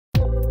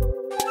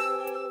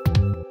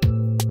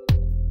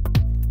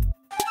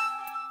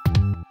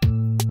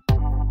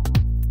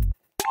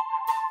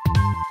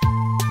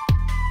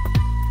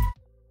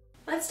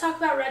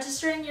about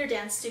registering your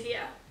dance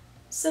studio.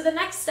 So the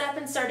next step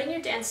in starting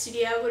your dance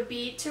studio would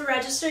be to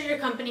register your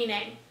company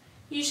name.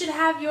 You should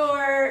have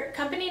your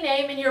company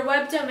name and your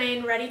web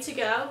domain ready to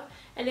go,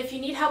 and if you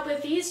need help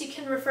with these, you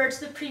can refer to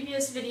the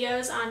previous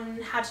videos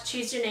on how to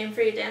choose your name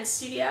for your dance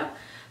studio.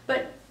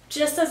 But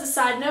just as a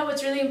side note,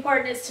 what's really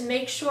important is to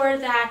make sure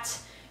that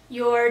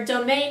your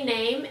domain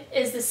name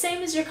is the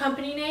same as your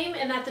company name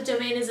and that the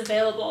domain is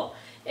available.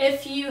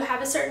 If you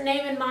have a certain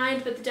name in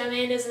mind but the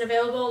domain isn't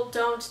available,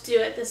 don't do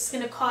it. This is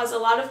going to cause a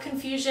lot of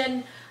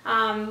confusion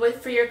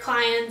for your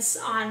clients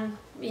on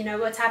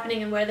what's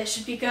happening and where they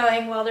should be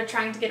going while they're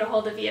trying to get a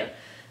hold of you.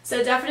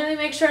 So definitely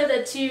make sure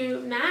that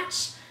two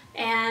match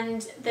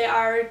and they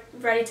are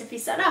ready to be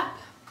set up.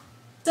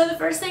 So the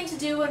first thing to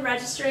do when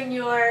registering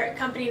your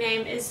company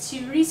name is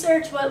to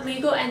research what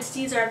legal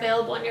entities are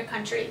available in your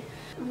country.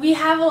 We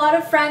have a lot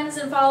of friends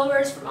and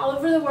followers from all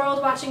over the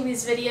world watching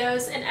these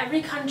videos, and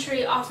every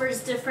country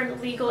offers different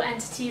legal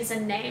entities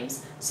and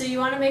names. So you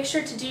want to make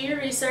sure to do your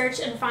research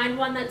and find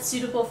one that's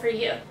suitable for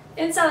you.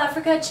 In South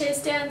Africa,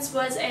 Chace Dance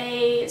was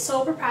a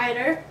sole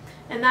proprietor,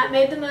 and that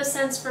made the most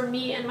sense for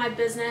me and my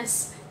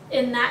business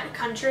in that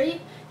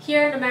country.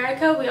 Here in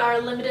America, we are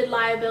a limited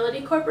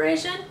liability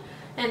corporation,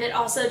 and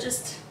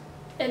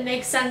it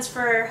makes sense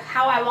for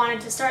how I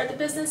wanted to start the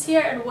business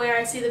here and where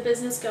I see the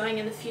business going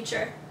in the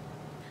future.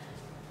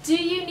 Do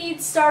you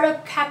need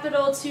startup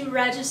capital to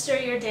register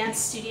your dance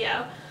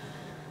studio?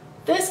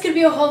 This could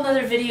be a whole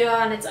nother video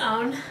on its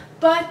own,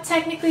 but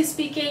technically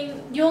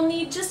speaking, you'll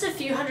need just a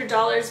few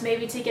 $100s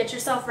maybe to get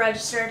yourself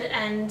registered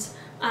and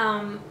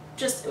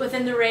just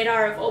within the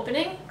radar of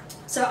opening.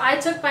 So I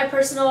took my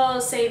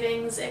personal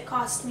savings. It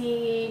cost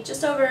me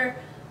just over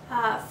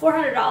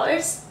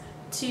 $400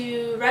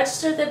 to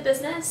register the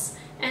business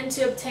and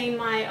to obtain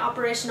my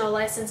operational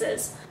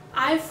licenses.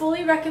 I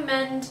fully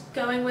recommend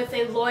going with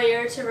a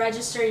lawyer to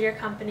register your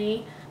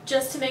company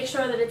just to make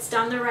sure that it's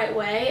done the right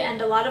way, and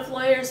a lot of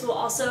lawyers will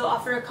also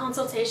offer a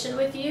consultation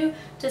with you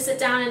to sit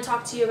down and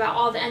talk to you about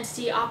all the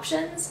entity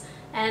options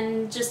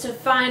and just to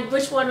find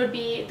which one would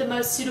be the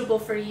most suitable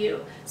for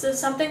you. So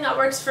something that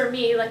works for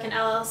me, like an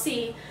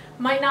LLC,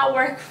 might not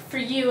work for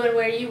you and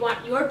where you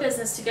want your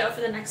business to go for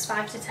the next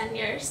 5 to 10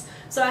 years.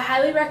 So I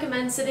highly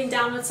recommend sitting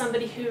down with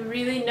somebody who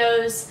really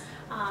knows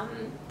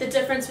the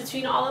difference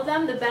between all of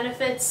them, the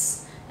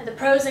benefits and the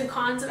pros and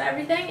cons of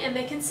everything, and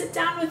they can sit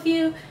down with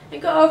you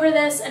and go over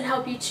this and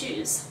help you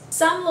choose.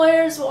 Some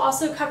lawyers will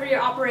also cover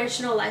your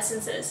operational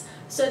licenses.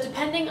 So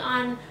depending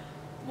on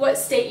what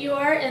state you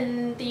are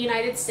in the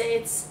United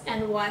States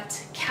and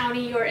what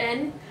county you're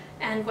in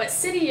and what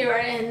city you're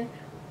in,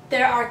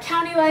 there are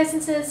county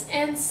licenses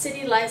and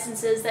city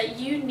licenses that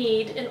you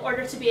need in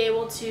order to be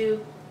able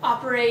to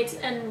operate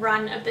and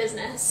run a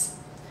business.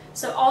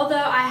 So although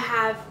I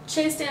have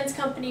Chace Dance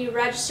Company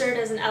registered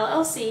as an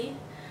LLC,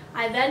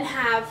 I then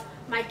have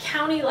my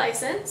county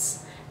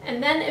license,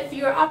 and then if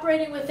you're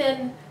operating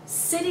within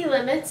city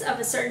limits of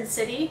a certain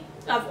city,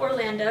 of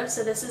Orlando,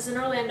 so this is in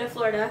Orlando,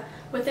 Florida,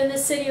 within the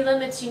city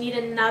limits you need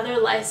another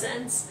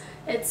license.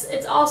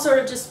 It's all sort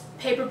of just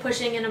paper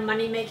pushing and a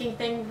money making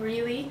thing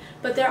really,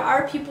 but there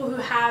are people who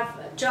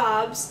have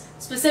jobs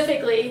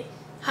specifically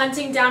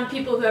hunting down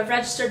people who have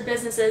registered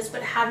businesses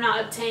but have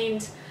not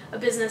obtained a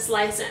business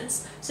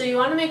license. So you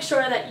want to make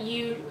sure that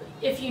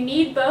if you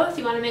need both,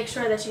 you want to make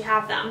sure that you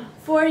have them.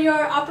 For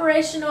your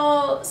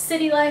operational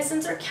city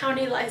license or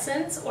county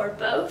license, or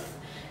both,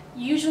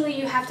 usually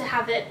you have to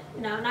have it,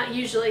 no, not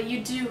usually,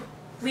 you do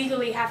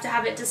legally have to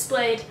have it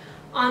displayed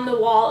on the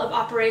wall of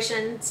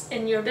operations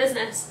in your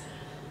business.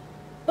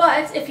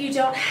 But if you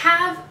don't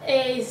have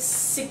a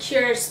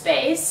secure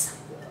space,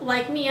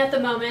 like me at the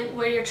moment,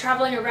 where you're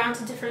traveling around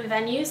to different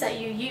venues that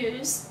you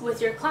use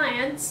with your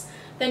clients,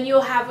 then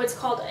you'll have what's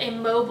called a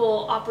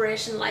mobile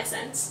operation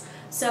license.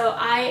 So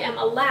I'm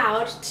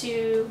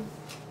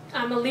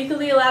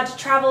legally allowed to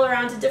travel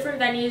around to different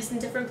venues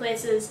and different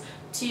places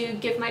to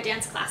give my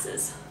dance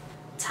classes.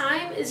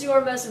 Time is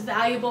your most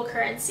valuable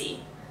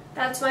currency.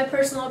 That's my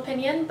personal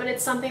opinion, but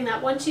it's something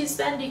that once you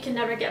spend, you can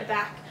never get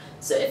back.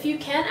 So if you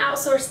can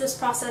outsource this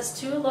process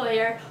to a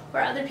lawyer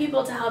or other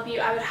people to help you,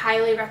 I would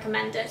highly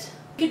recommend it.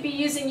 You could be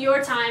using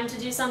your time to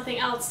do something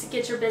else to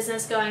get your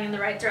business going in the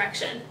right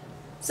direction.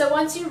 So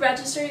once you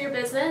register your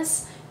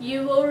business,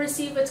 you will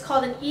receive what's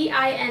called an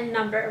EIN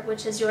number,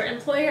 which is your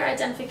employer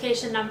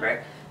identification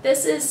number.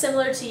 This is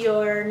similar to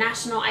your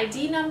national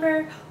ID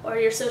number or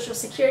your social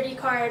security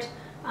card,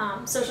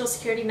 social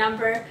security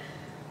number.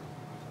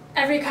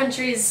 Every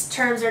country's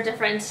terms are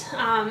different,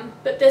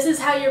 but this is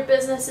how your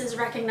business is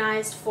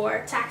recognized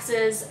for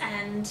taxes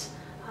and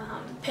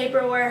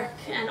paperwork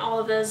and all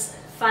of those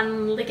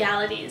fun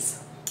legalities.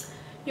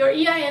 Your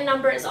EIN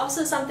number is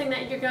also something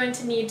that you're going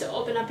to need to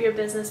open up your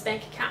business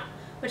bank account,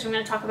 which I'm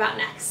going to talk about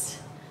next.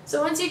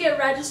 So once you get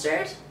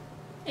registered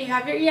and you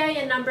have your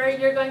EIN number,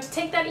 you're going to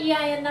take that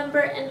EIN number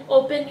and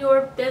open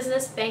your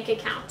business bank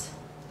account.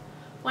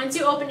 Once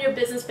you open your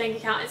business bank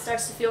account, it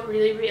starts to feel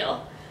really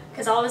real,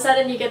 because all of a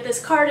sudden you get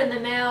this card in the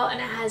mail and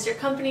it has your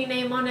company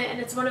name on it, and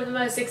it's one of the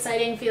most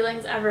exciting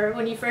feelings ever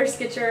when you first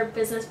get your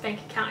business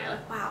bank account. You're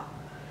like, wow,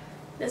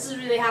 this is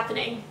really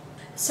happening.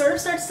 It sort of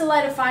starts to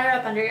light a fire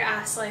up under your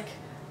ass, like,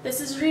 this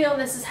is real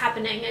and this is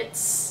happening.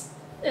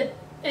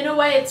 In a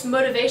way, it's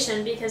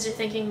motivation, because you're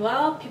thinking,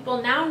 well,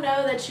 people now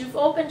know that you've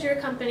opened your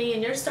company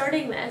and you're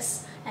starting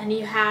this, and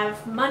you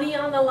have money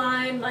on the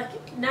line.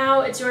 Like,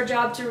 now it's your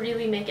job to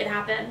really make it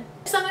happen.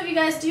 Some of you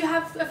guys do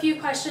have a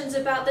few questions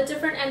about the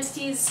different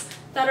entities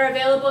that are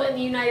available in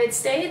the United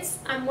States.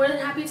 I'm more than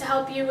happy to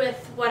help you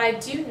with what I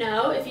do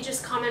know. If you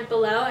just comment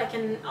below,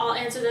 I'll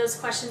answer those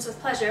questions with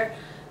pleasure.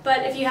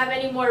 But if you have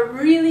any more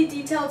really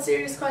detailed,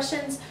 serious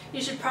questions,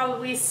 you should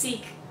probably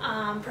seek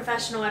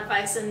professional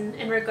advice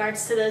in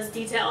regards to those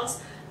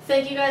details.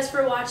 Thank you guys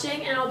for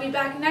watching, and I'll be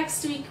back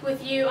next week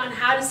with you on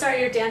how to start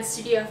your dance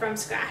studio from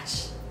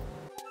scratch.